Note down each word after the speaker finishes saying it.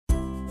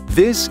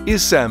This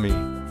is Sammy.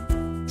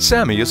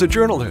 Sammy is a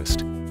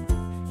journalist.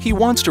 He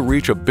wants to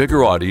reach a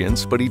bigger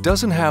audience, but he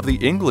doesn't have the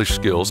English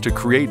skills to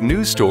create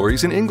news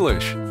stories in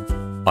English.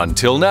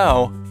 Until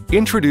now,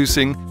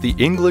 introducing the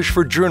English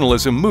for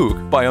Journalism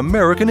MOOC by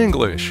American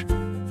English,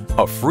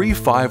 a free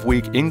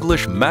 5-week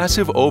English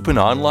massive open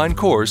online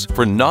course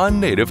for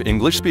non-native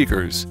English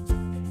speakers.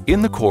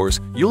 In the course,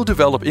 you'll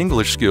develop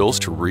English skills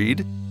to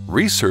read,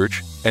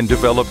 research, and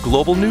develop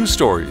global news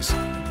stories.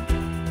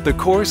 The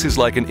course is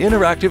like an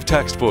interactive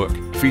textbook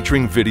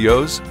featuring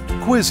videos,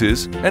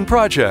 quizzes, and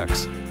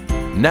projects.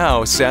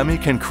 Now, Sammy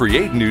can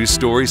create news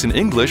stories in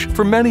English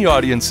for many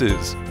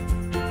audiences.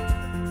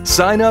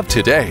 Sign up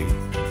today.